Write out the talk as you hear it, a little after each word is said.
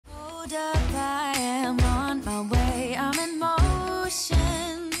Stand up, I am on my way, I'm in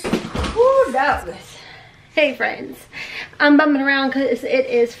motion. Woo, dogs. Hey friends, I'm bumming around because it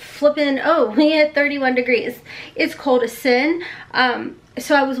is flipping, oh, we hit 31 degrees. It's cold as sin.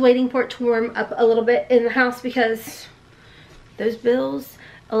 So I was waiting for it to warm up a little bit in the house because those bills,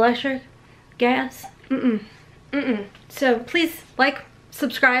 electric, gas, So please like,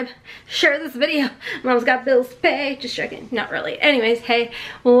 subscribe, share this video. Mom's got bills to pay. Just joking, not really. Anyways, hey,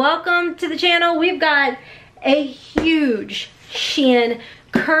 welcome to the channel. We've got a huge Shein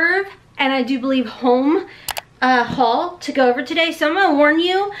curve and I do believe home haul to go over today. So I'm gonna warn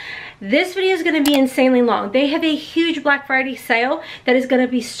you, this video is gonna be insanely long. They have a huge Black Friday sale that is gonna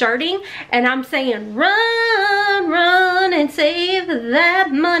be starting, and I'm saying run, run and save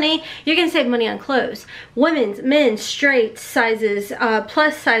that money. You're gonna save money on clothes. Women's, men's, straight sizes,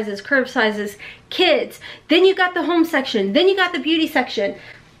 plus sizes, curve sizes, kids. Then you got the home section. Then you got the beauty section.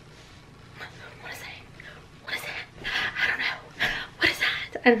 What is that? What is that? I don't know. What is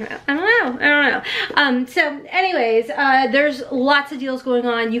that? I don't know. So anyways, there's lots of deals going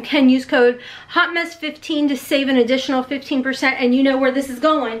on. You can use code HOTMESS15 to save an additional 15%, and you know where this is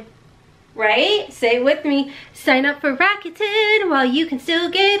going, right? Say it with me. Sign up for Rakuten while you can still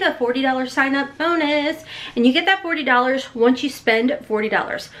get a $40 sign up bonus, and you get that $40 once you spend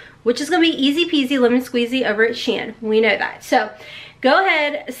 $40, which is gonna be easy peasy lemon squeezy over at Shein. We know that. So go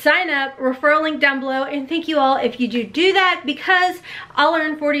ahead, sign up, referral link down below, and thank you all if you do that, because I'll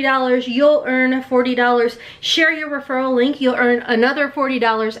earn $40, you'll earn $40. Share your referral link, you'll earn another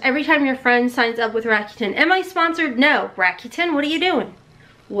 $40 every time your friend signs up with Rakuten. Am I sponsored? No. Rakuten, what are you doing?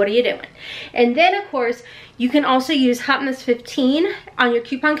 What are you doing? And then of course, you can also use HOTMESS15 on your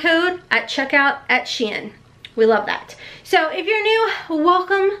coupon code at checkout at Shein. We love that. So if you're new,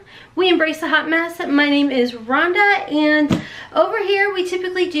 welcome. We embrace the hot mess. My name is Rhonda, and over here we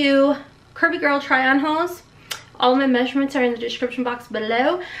typically do curvy girl try-on hauls. All my measurements are in the description box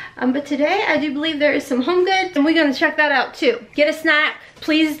below. But today I do believe there is some home goods, and we're gonna check that out too. Get a snack.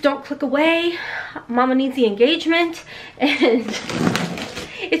 Please don't click away. Mama needs the engagement, and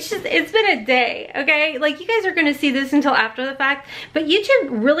it's been a day, okay? Like, you guys are gonna see this until after the fact, but YouTube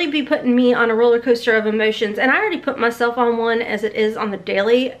really be putting me on a roller coaster of emotions, and I already put myself on one as it is on the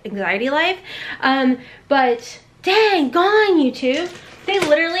daily anxiety life. But dang, gone YouTube. They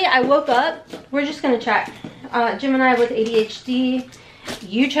literally, I woke up, we're just gonna check. Jim and I with ADHD,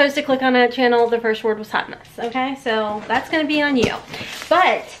 you chose to click on that channel, the first word was hot mess, okay? So that's gonna be on you.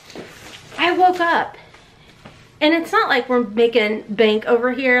 But I woke up, and it's not like we're making bank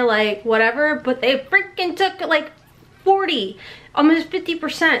over here, like whatever, but they freaking took like 40, almost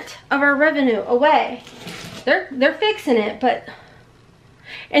 50% of our revenue away. They're fixing it, but,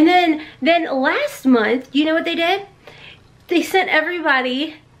 and then last month, you know what they did? They sent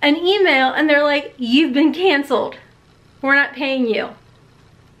everybody an email and they're like, you've been canceled. We're not paying you.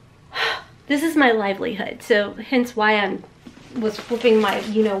 This is my livelihood, so hence why I was flipping my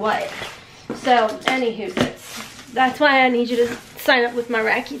you know what. So anywho, that's why I need you to sign up with my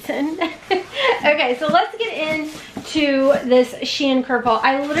Rakuten. Okay, so let's get into this Shein curve haul.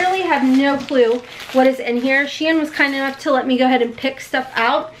 I literally have no clue what is in here. Shein was kind enough to let me go ahead and pick stuff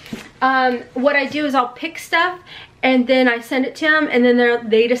out. What I do is I'll pick stuff and then I send it to them, and then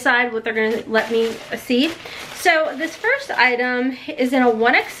they decide what they're gonna let me see. So this first item is in a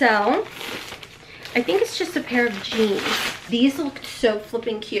 1XL. I think it's just a pair of jeans. These look so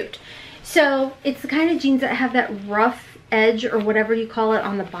flipping cute. So it's the kind of jeans that have that rough edge or whatever you call it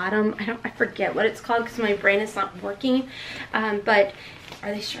on the bottom. I forget what it's called because my brain is not working. But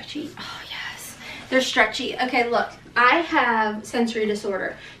are they stretchy? Oh yes, they're stretchy. Okay, look, I have sensory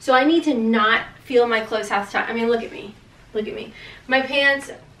disorder, so I need to not feel my clothes half the time. I mean, look at me, look at me. My pants,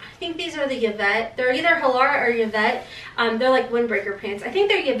 I think these are the Yvette. They're either Halara or Yvette. They're like windbreaker pants. I think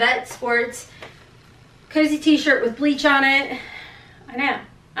they're Yvette Sports. Cozy t-shirt with bleach on it. I know.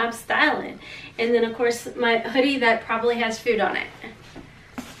 I'm styling. And then of course my hoodie that probably has food on it.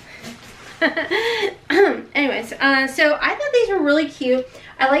 Anyways, so I thought these were really cute.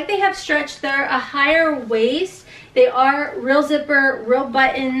 I like they have stretch. They're a higher waist. They are real zipper, real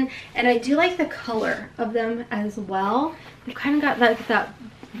button, and I do like the color of them as well. They've kind of got like that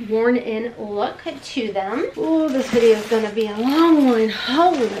worn in look to them. Oh, this video is gonna be a long one.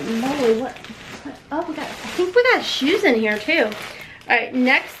 Holy moly, what? Oh, I think we got shoes in here too. All right,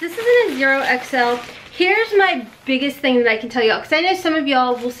 next, this is in a 0XL. Here's my biggest thing that I can tell y'all, because I know some of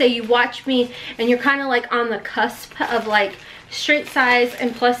y'all will say you watch me and you're kind of like on the cusp of like straight size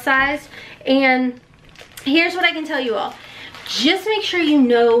and plus size. And here's what I can tell you all. just make sure you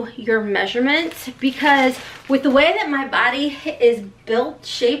know your measurements, because with the way that my body is built,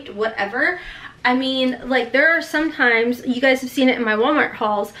 shaped, whatever, I mean, like, there are sometimes, you guys have seen it in my Walmart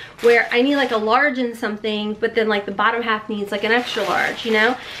hauls, where I need like a large in something, but then like the bottom half needs like an extra large, you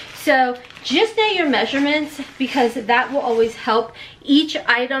know? So just know your measurements, because that will always help. Each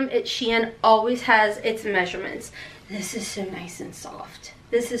item at Shein always has its measurements. This is so nice and soft.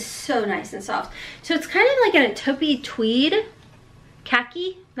 This is so nice and soft. So it's kind of like in a taupey tweed,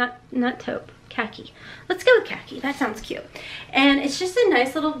 khaki, not taupe. Khaki. Let's go with khaki. That sounds cute. And it's just a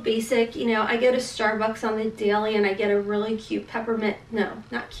nice little basic, you know, I go to Starbucks on the daily and I get a really cute peppermint, no,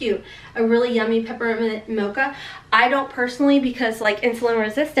 not cute, a really yummy peppermint mocha. I don't personally, because like insulin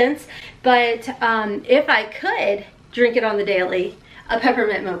resistance, but if I could drink it on the daily, a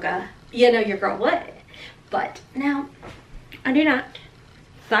peppermint mocha, you know, your girl would. But now, I do not.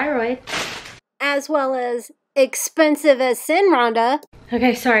 Thyroid. As well as expensive as sin, Rhonda.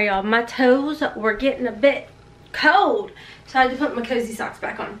 Okay, sorry y'all, my toes were getting a bit cold, so I had to put my cozy socks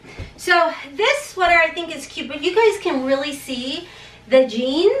back on. So this sweater I think is cute, but you guys can really see the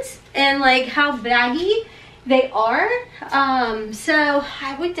jeans and like how baggy they are. So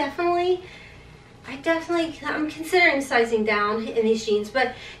I would definitely, I'm considering sizing down in these jeans,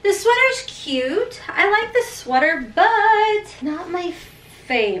 but the sweater's cute. I like the sweater, but not my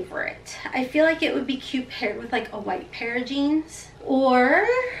favorite. I feel like it would be cute paired with like a white pair of jeans. Or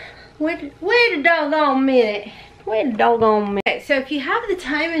wait a doggone minute. Wait a doggone minute. Okay, so if you have the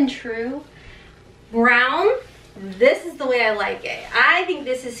time and true brown, this is the way I like it. I think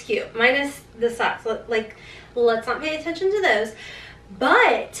this is cute. Minus the socks. Like, let's not pay attention to those.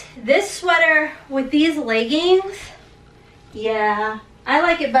 But this sweater with these leggings, yeah, I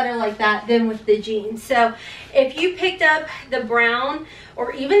like it better like that than with the jeans. So if you picked up the brown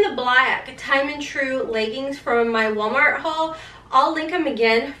or even the black time and true leggings from my Walmart haul, I'll link them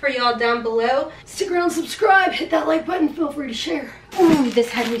again for y'all down below. Stick around, subscribe, hit that like button, feel free to share. Ooh, this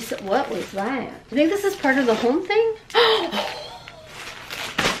had me so, what was that? I think this is part of the home thing.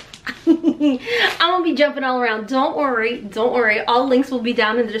 I'm gonna be jumping all around. Don't worry, don't worry. All links will be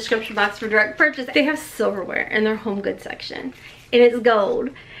down in the description box for direct purchase. They have silverware in their home goods section, and it's gold.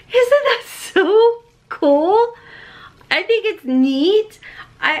 Isn't that so cool? I think it's neat.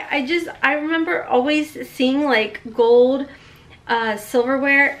 I remember always seeing like gold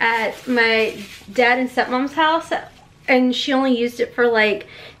silverware at my dad and stepmom's house, and she only used it for like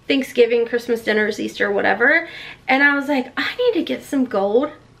Thanksgiving, Christmas dinners, Easter, whatever. And I was like, I need to get some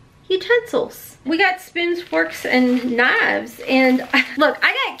gold utensils. We got spoons, forks, and knives. And look,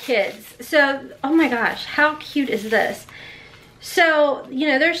 I got kids, so oh my gosh, how cute is this? So, you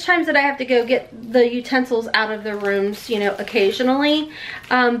know, there's times that I have to go get the utensils out of the rooms, you know, occasionally.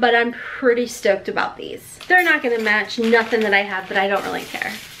 But I'm pretty stoked about these. They're not going to match nothing that I have, but I don't really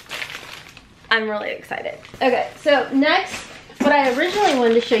care. I'm really excited. Okay, so next, what I originally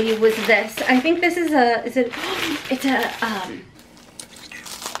wanted to show you was this. I think this is it's a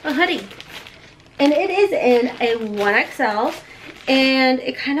hoodie. And it is in a 1XL. And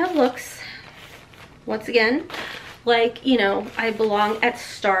it kind of looks, once again, like, you know, I belong at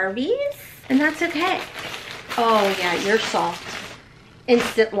Starbucks, and that's okay. Oh yeah, you're soft.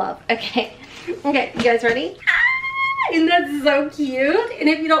 Instant love. Okay. Okay, you guys ready? Ah, and that's so cute. And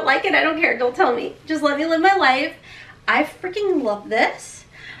if you don't like it, I don't care. Don't tell me. Just let me live my life. I freaking love this.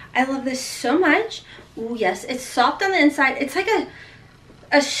 I love this so much. Ooh, yes, it's soft on the inside. It's like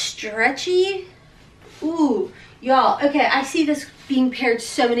a stretchy, ooh, y'all. Okay, I see this being paired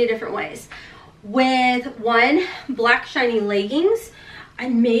so many different ways. With one, black shiny leggings. I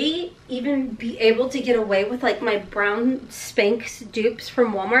may even be able to get away with like my brown Spanx dupes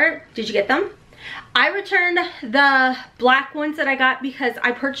from Walmart. Did you get them? I returned the black ones that I got because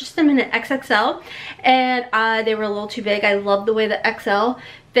I purchased them in an XXL and they were a little too big. I love the way the XL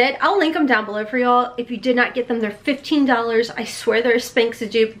fit. I'll link them down below for y'all. If you did not get them, they're $15. I swear they're a Spanx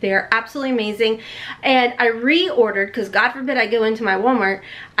dupe. They're absolutely amazing. And I reordered, because God forbid I go into my Walmart,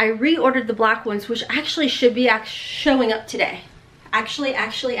 I reordered the black ones, which actually should be showing up today.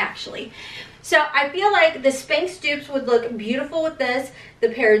 Actually. So I feel like the Spanx dupes would look beautiful with this. The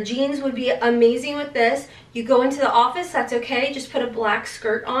pair of jeans would be amazing with this. You go into the office, that's okay. Just put a black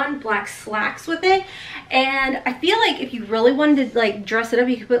skirt on, black slacks with it. And I feel like if you really wanted to like dress it up,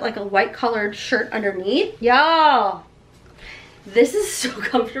 you could put like a white colored shirt underneath. Y'all, this is so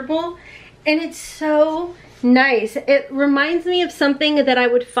comfortable and it's so nice. It reminds me of something that I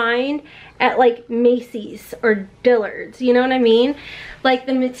would find at like Macy's or Dillard's, you know what I mean? Like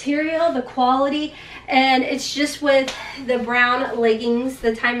the material, the quality, and it's just with the brown leggings,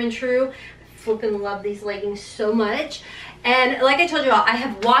 the Time and True. Flipping love these leggings so much. And like I told you all, I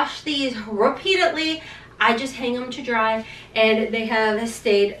have washed these repeatedly. I just hang them to dry and they have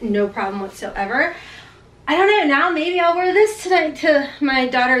stayed no problem whatsoever. I don't know, now maybe I'll wear this tonight to my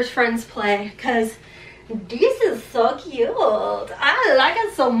daughter's friend's play because this is so cute. I like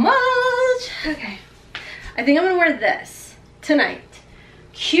it so much. Okay, I think I'm gonna wear this tonight.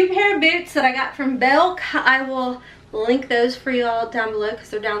 Cute pair of boots that I got from Belk. I will link those for you all down below because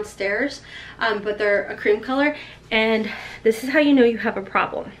they're downstairs, but they're a cream color. And this is how you know you have a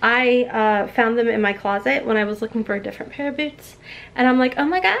problem. I found them in my closet when I was looking for a different pair of boots, and I'm like, oh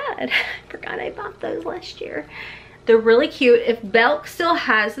my god, I forgot I bought those last year. They're really cute. If Belk still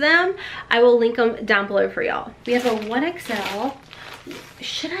has them, I will link them down below for y'all. We have a 1XL.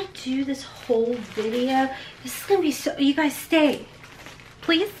 Should I do this whole video? This is gonna be so, you guys stay.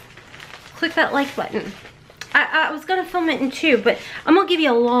 Please click that like button. I was gonna film it in 2, but I'm gonna give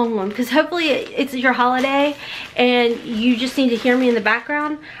you a long one because hopefully it's your holiday and you just need to hear me in the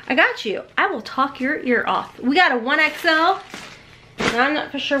background. I got you. I will talk your ear off. We got a 1XL, and I'm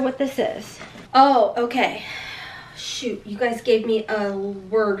not for sure what this is. Oh, okay. Shoot, you guys gave me a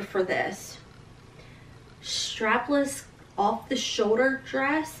word for this. Strapless off the shoulder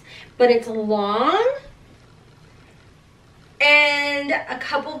dress, but it's long. And a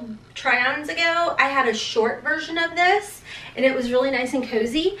couple try-ons ago, I had a short version of this, and it was really nice and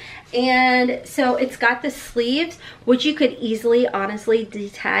cozy. And so it's got the sleeves, which you could easily, honestly,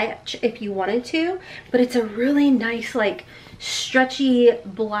 detach if you wanted to. But it's a really nice, like, stretchy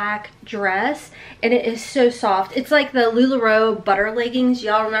black dress, and it is so soft. It's like the LuLaRoe butter leggings.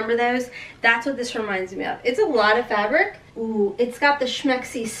 Y'all remember those? That's what this reminds me of. It's a lot of fabric. Ooh, it's got the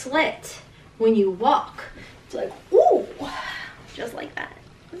schmexy slit when you walk. It's like, ooh, just like that.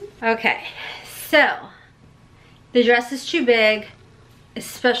 Okay, so the dress is too big,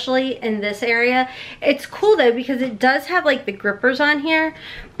 especially in this area. It's cool though because it does have like the grippers on here,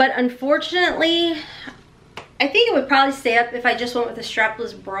 but unfortunately, I think it would probably stay up if I just went with a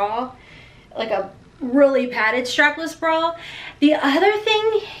strapless bra, like a really padded strapless bra. The other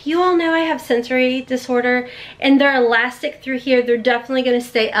thing, you all know I have sensory disorder, and they're elastic through here. They're definitely gonna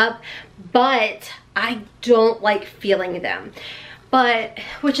stay up, but I don't like feeling them, but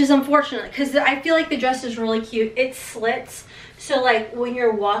which is unfortunate because I feel like the dress is really cute. It slits, so like when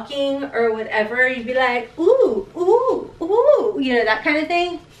you're walking or whatever, you'd be like, ooh, ooh, ooh, you know, that kind of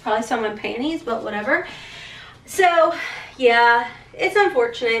thing. Probably saw my panties, but whatever. So yeah, it's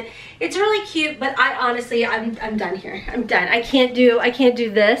unfortunate. It's really cute, but I honestly, I'm done here. I'm done. I can't do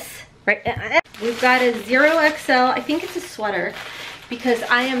this. Right? We've got a 0XL. I think it's a sweater, because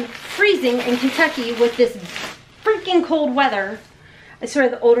I am freezing in Kentucky with this freaking cold weather. I swear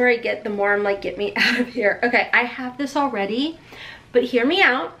the older I get, the more I'm like, get me out of here. Okay, I have this already, but hear me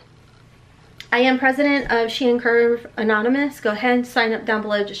out. I am president of Shein Curve Anonymous. Go ahead and sign up down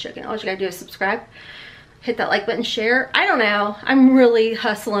below. Just joking. All you gotta do is subscribe. Hit that like button, share. I don't know. I'm really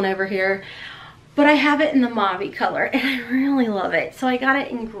hustling over here. But I have it in the mauve color, and I really love it. So I got it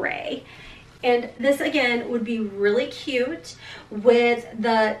in gray. And this again would be really cute with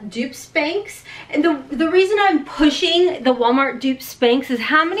the dupe Spanx. And the reason I'm pushing the Walmart dupe Spanx is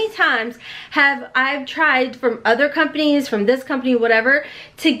how many times have I've tried from other companies, from this company, whatever,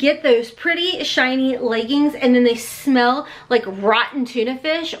 to get those pretty shiny leggings, and then they smell like rotten tuna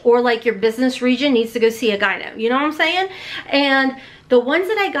fish, or like your business region needs to go see a gyno. You know what I'm saying? And the ones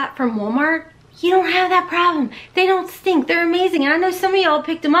that I got from Walmart, you don't have that problem. They don't stink. They're amazing. And I know some of y'all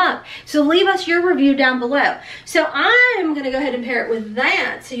picked them up. So leave us your review down below. So I'm going to go ahead and pair it with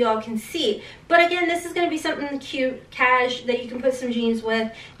that so y'all can see. But again, this is going to be something cute, cash, that you can put some jeans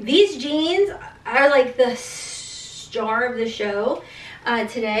with. These jeans are like the star of the show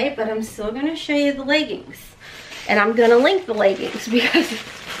today, but I'm still going to show you the leggings. And I'm going to link the leggings because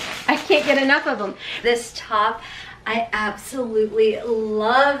I can't get enough of them. This top, I absolutely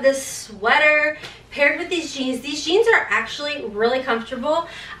love this sweater paired with these jeans. These jeans are actually really comfortable.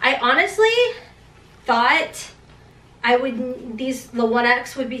 I honestly thought the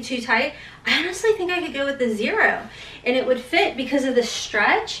 1X would be too tight. I honestly think I could go with the 0 and it would fit because of the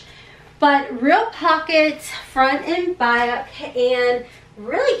stretch. But real pockets, front and back, and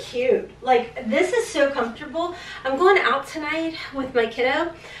really cute. Like, this is so comfortable. I'm going out tonight with my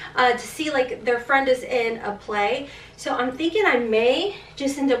kiddo to see, like, their friend is in a play, so I'm thinking I may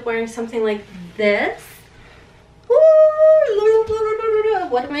just end up wearing something like this.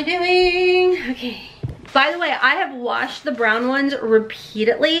 What am I doing? Okay, by the way, I have washed the brown ones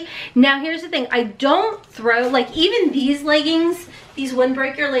repeatedly. Now here's the thing, I don't throw, like, even these leggings, these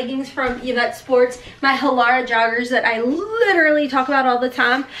windbreaker leggings from Yvette Sports, my Halara joggers that I literally talk about all the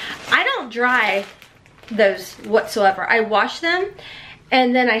time, I don't dry those whatsoever. I wash them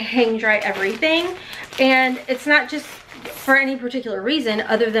and then I hang dry everything, and it's not just for any particular reason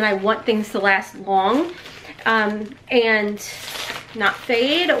other than I want things to last long and not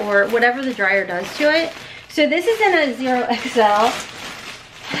fade or whatever the dryer does to it. So this is in a 0XL.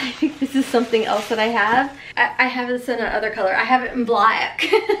 I think this is something else that I have. I have this in another color. I have it in black.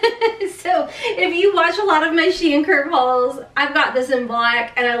 So if you watch a lot of my Shein curve hauls, I've got this in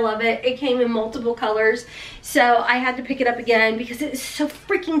black and I love it. It came in multiple colors. So I had to pick it up again because it's so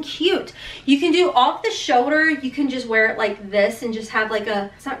freaking cute. You can do off the shoulder. You can just wear it like this and just have like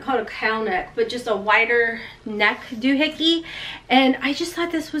a, it's not called a cow neck, but just a wider neck doohickey. And I just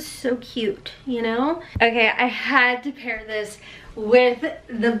thought this was so cute, you know? Okay, I had to pair this with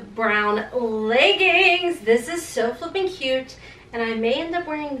the brown leggings. This is so flipping cute, and I may end up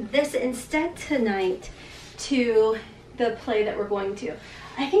wearing this instead tonight to the play that we're going to.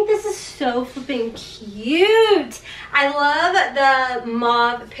 I think this is so flipping cute. I love the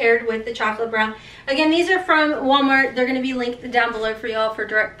mauve paired with the chocolate brown. Again, these are from Walmart. They're going to be linked down below for y'all for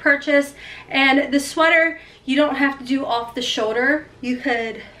direct purchase. And the sweater, you don't have to do off the shoulder. You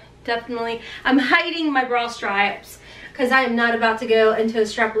could definitely, I'm hiding my bra stripes because I am not about to go into a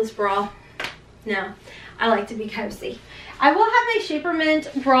strapless bra. No, I like to be cozy. I will have my Shaper Mint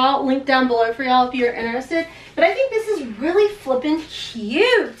bra linked down below for y'all if you're interested. But I think this is really flippin'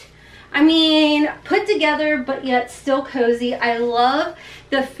 cute. I mean, put together but yet still cozy. I love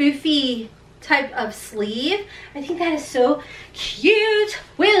the foofy type of sleeve. I think that is so cute.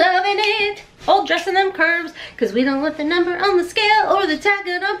 We're loving it. All dressing them curves because we don't let the number on the scale or the tag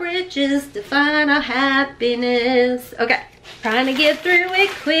on our britches define our happiness. Okay, trying to get through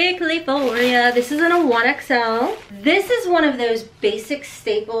it quickly for you. This is in a 1XL. This is one of those basic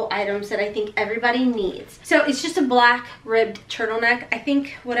staple items that I think everybody needs. So it's just a black ribbed turtleneck. I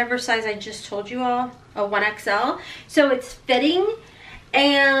think whatever size I just told you all, a 1XL. So it's fitting.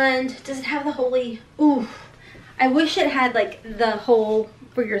 And does it have the holy, ooh, I wish it had like the hole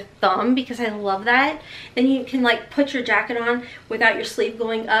for your thumb because I love that. Then you can like put your jacket on without your sleeve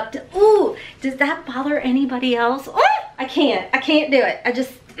going up to, ooh, does that bother anybody else? Oh, I can't do it. I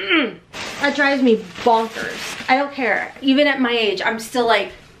just, that drives me bonkers. I don't care. Even at my age, I'm still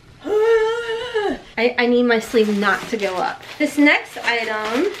like, I need my sleeve not to go up. This next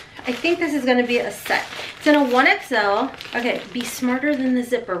item, I think this is gonna be a set. It's in a 1XL. Okay, be smarter than the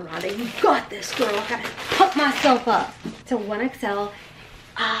zipper, Rhonda. You got this, girl. I gotta pump myself up. It's a 1XL.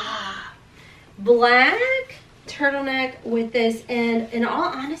 Black turtleneck with this, and in all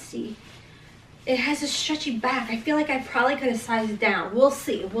honesty, it has a stretchy back. I feel like I probably could have sized down. We'll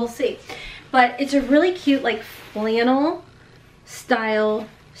see, we'll see. But it's a really cute like flannel style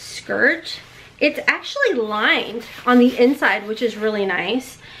skirt. It's actually lined on the inside, which is really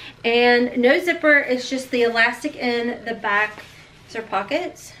nice. And no zipper, it's just the elastic in the back. Is there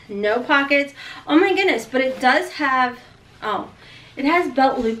pockets? No pockets. Oh my goodness, but it does have, oh, it has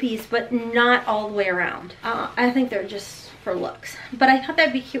belt loopies, but not all the way around. I think they're just for looks. But I thought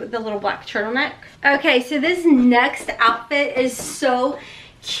that'd be cute with the little black turtleneck. Okay, so this next outfit is so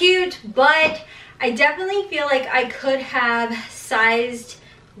cute, but I definitely feel like I could have sized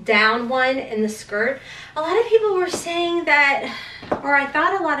down one in the skirt. A lot of people were saying that, or I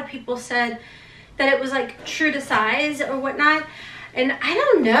thought a lot of people said that it was like true to size or whatnot. And I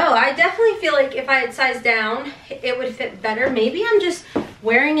don't know. I definitely feel like if I had sized down, it would fit better. Maybe I'm just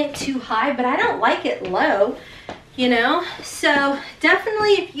wearing it too high, but I don't like it low, you know? So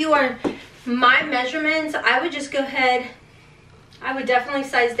definitely if you are my measurements, I would just go ahead. I would definitely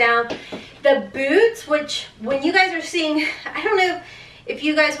size down. The boots, which when you guys are seeing, I don't know if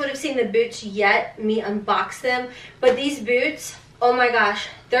you guys would have seen the boots yet, me unbox them, but these boots, oh my gosh,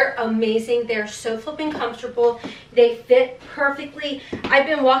 they're amazing. They're so flipping comfortable. They fit perfectly. I've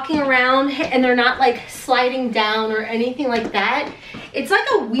been walking around and they're not like sliding down or anything like that. It's like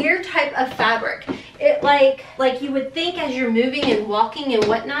a weird type of fabric. It like you would think as you're moving and walking and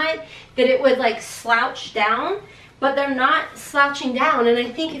whatnot that it would like slouch down, but they're not slouching down. And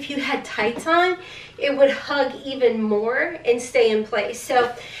I think if you had tights on, it would hug even more and stay in place.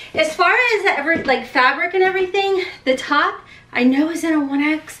 So as far as like fabric and everything, the top I know is in a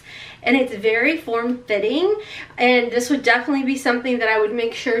 1X and it's very form-fitting, and this would definitely be something that I would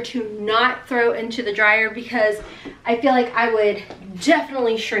make sure to not throw into the dryer because I feel like I would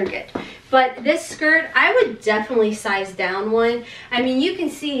definitely shrink it. But this skirt, I would definitely size down one. I mean, you can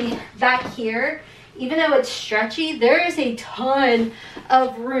see back here, even though it's stretchy, there is a ton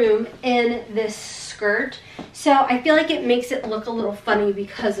of room in this skirt. So I feel like it makes it look a little funny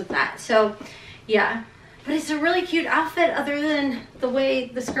because of that. So yeah, but it's a really cute outfit other than the way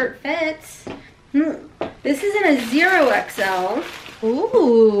the skirt fits. This is in a 0XL.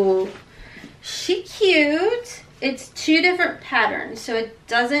 Ooh, she cute. It's 2 different patterns, so it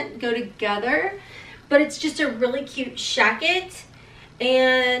doesn't go together, but it's just a really cute shacket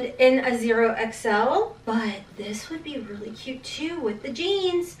and in a 0XL. But this would be really cute too with the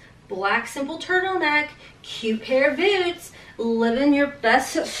jeans. Black simple turtleneck, cute pair of boots, living your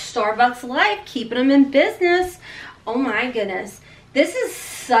best Starbucks life, keeping them in business. Oh my goodness. This is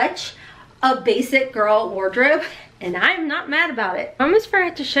such a basic girl wardrobe, and I'm not mad about it. I almost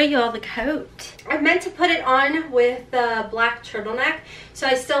forgot to show you all the coat. I meant to put it on with the black turtleneck, so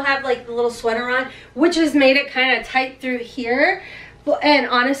I still have like the little sweater on, which has made it kind of tight through here. And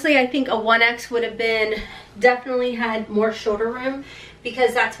honestly, I think a 1X would have been, definitely had more shoulder room,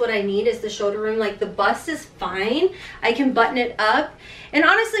 because that's what I need, is the shoulder room. Like the bust is fine, I can button it up, and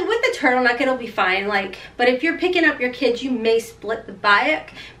honestly with the turtleneck it'll be fine. Like, but if you're picking up your kids, you may split the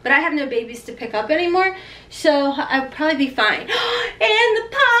back, but I have no babies to pick up anymore, so I'll probably be fine. And the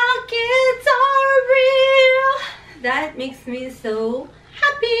pockets are real. That makes me so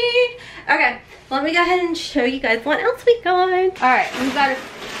happy. Okay, let me go ahead and show you guys what else we got. All right, we got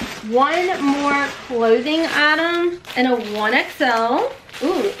one more clothing item in a 1XL.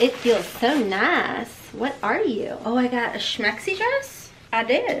 Ooh, it feels so nice. What are you? Oh, I got a schmexy dress? I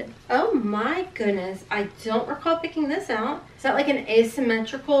did. Oh my goodness. I don't recall picking this out. Is that like an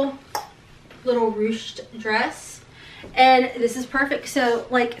asymmetrical little ruched dress? And this is perfect. So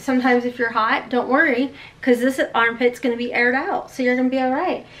like sometimes if you're hot, don't worry, because this armpit's going to be aired out, so you're going to be all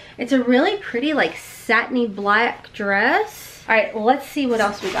right. It's a really pretty like satiny black dress. All right, let's see what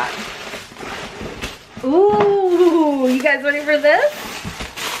else we got. Ooh, you guys ready for this?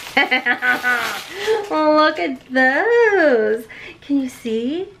 Look at those. Can you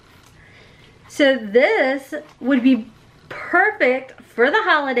see? So this would be perfect for the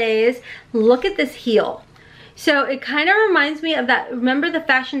holidays. Look at this heel. So it kind of reminds me of that, remember the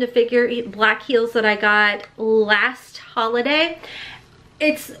Fashion to Figure black heels that I got last holiday?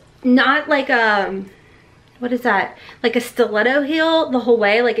 It's not like a, what is that? Like a stiletto heel the whole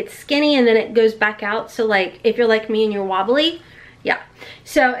way, like it's skinny and then it goes back out. So like if you're like me and you're wobbly, yeah.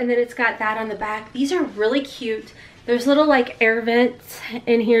 So, and then it's got that on the back. These are really cute. There's little like air vents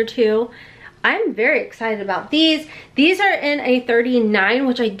in here too. I'm very excited about these. These are in a 39,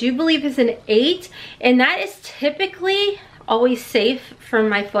 which I do believe is an 8, and that is typically always safe for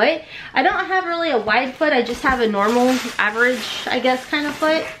my foot. I don't have really a wide foot, I just have a normal, average, I guess, kind of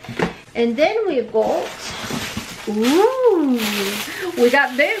foot. And then we've got, ooh, we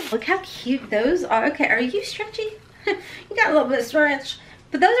got boots. Look how cute those are. Okay, are you stretchy? You got a little bit of stretch,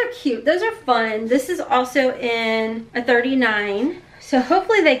 but those are cute. Those are fun. This is also in a 39. So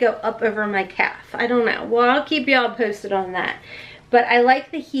hopefully they go up over my calf. I don't know. Well, I'll keep y'all posted on that. But I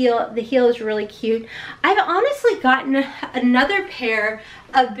like the heel. The heel is really cute. I've honestly gotten another pair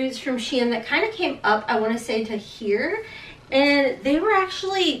of boots from Shein that kind of came up, I want to say, to here. And they were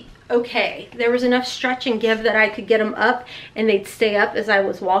actually okay. There was enough stretch and give that I could get them up and they'd stay up as I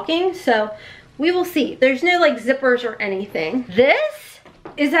was walking. So we will see. There's no like zippers or anything. This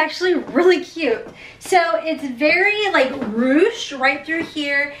is actually really cute. So it's very like ruched right through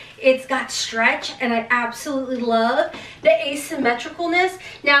here. It's got stretch and I absolutely love the asymmetricalness.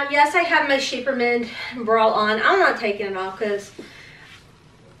 Now, yes, I have my Shaperman bra on. I'm not taking it off because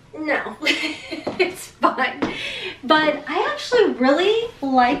no, it's fine. But I actually really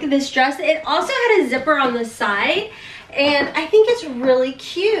like this dress. It also had a zipper on the side and I think it's really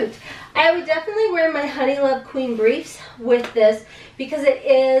cute. I would definitely wear my Honey Love Queen briefs with this because it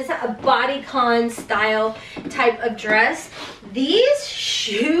is a bodycon style type of dress. These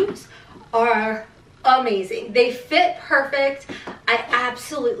shoes are amazing. They fit perfect. I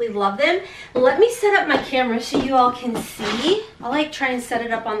absolutely love them. Let me set up my camera so you all can see. I like try and set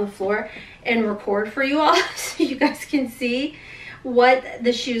it up on the floor and record for you all so you guys can see what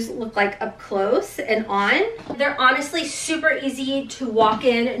the shoes look like up close and on. They're honestly super easy to walk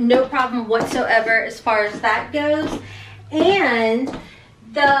in, no problem whatsoever as far as that goes. And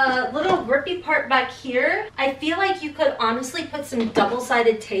the little grippy part back here, I feel like you could honestly put some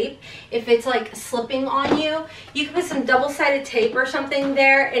double-sided tape if it's like slipping on you. You could put some double-sided tape or something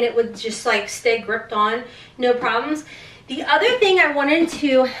there and it would just like stay gripped on, no problems. The other thing I wanted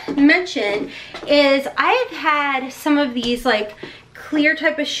to mention is I've had some of these like clear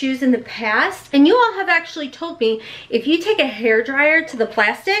type of shoes in the past, and you all have actually told me if you take a hair dryer to the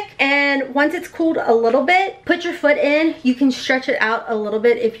plastic and once it's cooled a little bit, put your foot in, you can stretch it out a little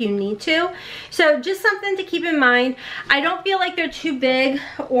bit if you need to. So just something to keep in mind. I don't feel like they're too big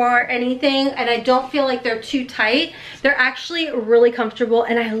or anything, and I don't feel like they're too tight. They're actually really comfortable,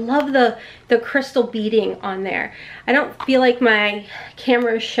 and I love the crystal beading on there. I don't feel like my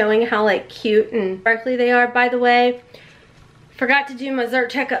camera is showing how like cute and sparkly they are. By the way, forgot to do my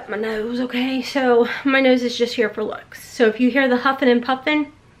Zyrtec up my nose, okay? So my nose is just here for looks. So if you hear the huffing and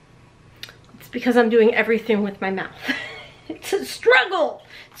puffing, it's because I'm doing everything with my mouth. It's a struggle.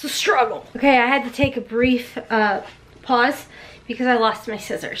 It's a struggle. Okay, I had to take a brief pause because I lost my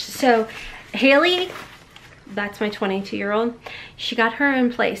scissors. So Haley, that's my 22-year-old, she got her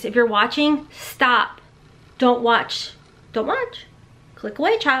in place. If you're watching, stop. Don't watch. Don't watch. Click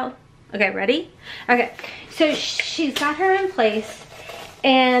away, child. Okay, ready? Okay, so she's got her in place,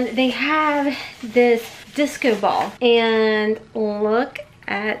 and they have this disco ball. And look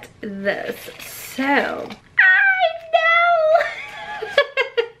at this. So, I know!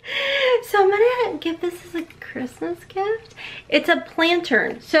 So I'm gonna give this as a Christmas gift. It's a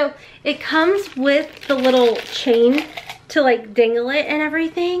lantern. So it comes with the little chain to like dangle it and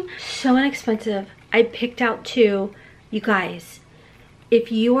everything. So inexpensive. I picked out two. You guys,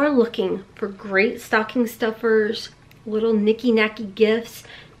 if you are looking for great stocking stuffers, little knicky-knacky gifts,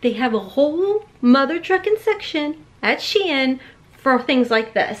 they have a whole mother trucking section at Shein for things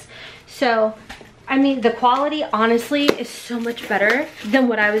like this. So, I mean, the quality honestly is so much better than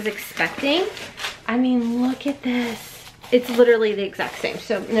what I was expecting. I mean, look at this. It's literally the exact same,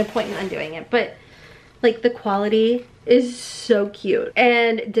 so no point in undoing it. But like, the quality is so cute,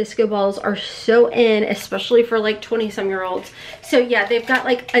 and disco balls are so in, especially for like 20-some-year-olds. So yeah, they've got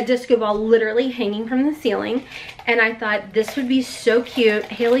like a disco ball literally hanging from the ceiling, and I thought this would be so cute.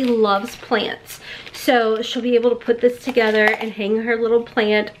 Haley loves plants, so she'll be able to put this together and hang her little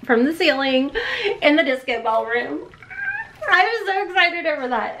plant from the ceiling in the disco ball room. I'm so excited over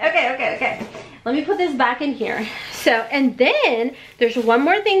that. Okay. Let me put this back in here. So, and then there's one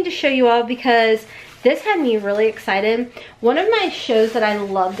more thing to show you all, because this had me really excited. One of my shows that I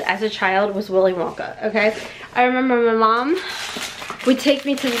loved as a child was Willy Wonka, okay? I remember my mom would take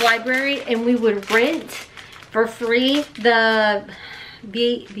me to the library, and we would rent for free the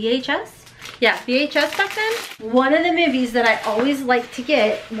VHS? Yeah, VHS back then. One of the movies that I always liked to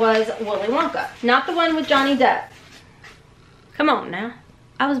get was Willy Wonka. Not the one with Johnny Depp. Come on now.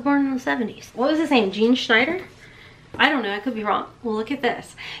 I was born in the 70s. What was his name? Gene Schneider? I don't know, I could be wrong. Well, look at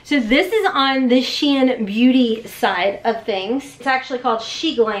this. So this is on the Shein beauty side of things. It's actually called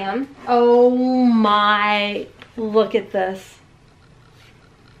She Glam. Oh my, look at this.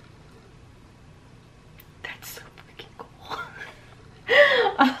 That's so freaking cool.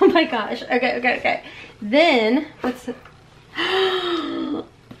 Oh my gosh. Okay. Then, what's it? Oh,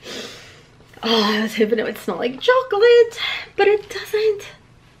 I was hoping it would smell like chocolate, but it doesn't.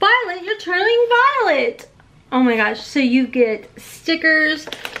 Violet, you're turning violet. Oh my gosh, so you get stickers,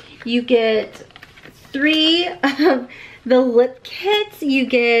 you get 3 of the lip kits, you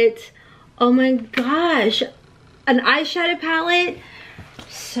get, oh my gosh, an eyeshadow palette,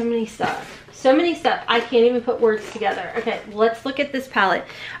 so many stuff. So many stuff. I can't even put words together. Okay, let's look at this palette.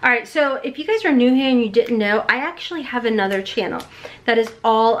 All right, so if you guys are new here and you didn't know, I actually have another channel that is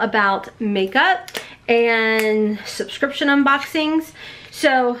all about makeup and subscription unboxings.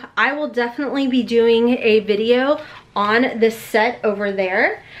 So I will definitely be doing a video on this set over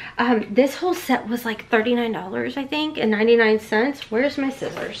there. This whole set was like $39, I think, and 99 cents. Where's my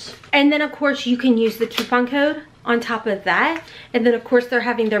scissors? And then of course you can use the coupon code on top of that. And then of course they're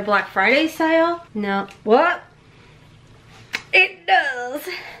having their Black Friday sale. No, what? It does.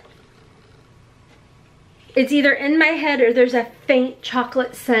 It's either in my head or there's a faint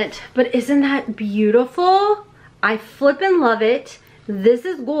chocolate scent, but isn't that beautiful? I flippin' love it. This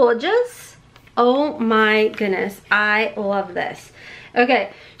is gorgeous. Oh my goodness, I love this.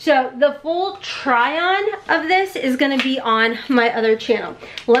 Okay, so the full try-on of this is gonna be on my other channel.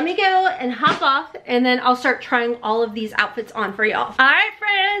 Let me go and hop off, and then I'll start trying all of these outfits on for y'all. All right,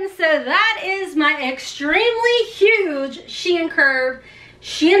 friends, so that is my extremely huge Shein Curve,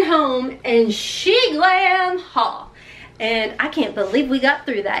 Shein Home, and She Glam haul. And I can't believe we got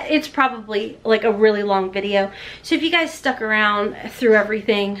through that. It's probably like a really long video. So if you guys stuck around through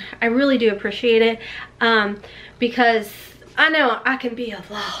everything, I really do appreciate it. Because I know I can be a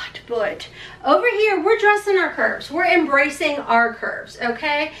lot, but over here, we're dressing our curves. We're embracing our curves,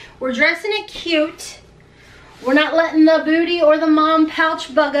 okay? We're dressing it cute. We're not letting the booty or the mom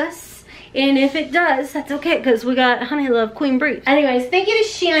pouch bug us. And if it does, that's okay, because we got Honey Love Queen Breeze. Anyways, thank you to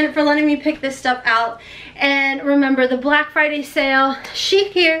Shein for letting me pick this stuff out. And remember, the Black Friday sale, she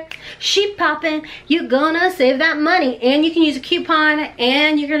here, she popping. You're gonna save that money, and you can use a coupon,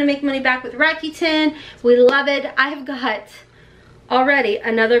 and you're gonna make money back with Rakuten. We love it. I have got already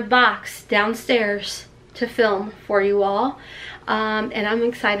another box downstairs to film for you all. And I'm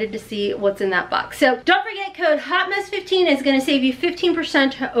excited to see what's in that box. So don't forget, code HOTMESS15 is going to save you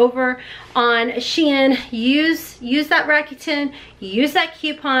 15% over on Shein. Use that Rakuten, use that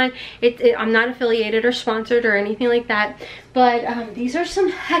coupon. I'm not affiliated or sponsored or anything like that, but these are some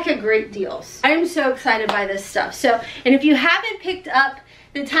hecka great deals. I am so excited by this stuff. So, and if you haven't picked up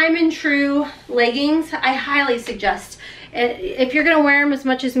the Time and True leggings, I highly suggest, if you're going to wear them as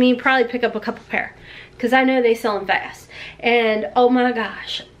much as me, probably pick up a couple pair, because I know they sell them fast. And oh my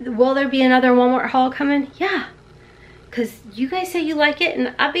gosh, will there be another Walmart haul coming? Yeah, because you guys say you like it,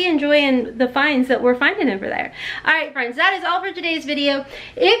 and I'll be enjoying the finds that we're finding over there. All right, friends, that is all for today's video.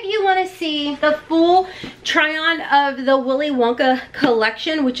 If you want to see the full try-on of the Willy Wonka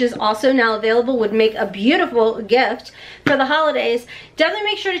collection, which is also now available, would make a beautiful gift for the holidays, definitely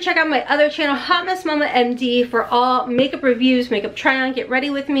make sure to check out my other channel, Hotmess Momma MD, for all makeup reviews, makeup try-on, get ready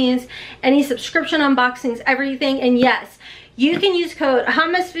with me's, any subscription unboxings, everything. And yes, you can use code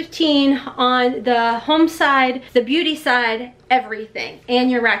HOTMESS15 on the home side, the beauty side, everything, and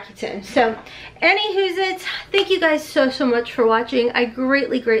your Rakuten. So, anywho's it, thank you guys so much for watching. I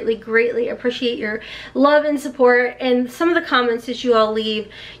greatly appreciate your love and support, and some of the comments that you all leave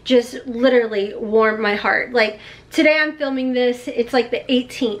just literally warm my heart. Like, today I'm filming this, it's like the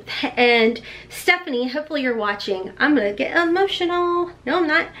 18th, and Stephanie, hopefully you're watching. I'm gonna get emotional. No, I'm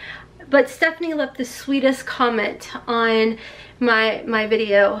not. But Stephanie left the sweetest comment on my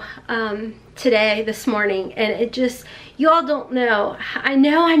video today, this morning, and it just, you all don't know. I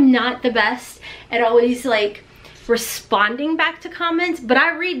know I'm not the best at always like responding back to comments, but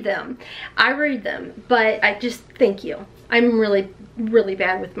I read them. But I just, thank you. I'm really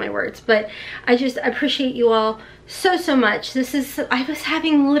bad with my words, but I just appreciate you all so much. I was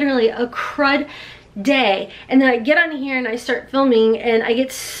having literally a crud day, and then I get on here and I start filming, and I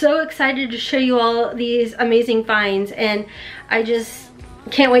get so excited to show you all these amazing finds, and I just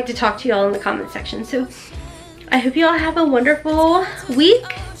can't wait to talk to you all in the comment section. So I hope you all have a wonderful week.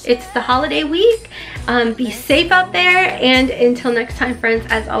 It's the holiday week. Be safe out there, and until next time, friends,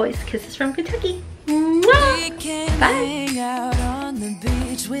 as always, kisses from Kentucky. Mwah! Bye. Hang out on the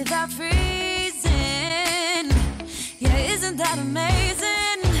beach without freezing. Yeah, isn't that amazing?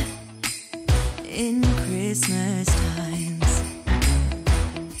 In Christmas times,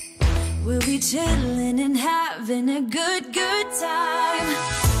 we'll be chilling and having a good time.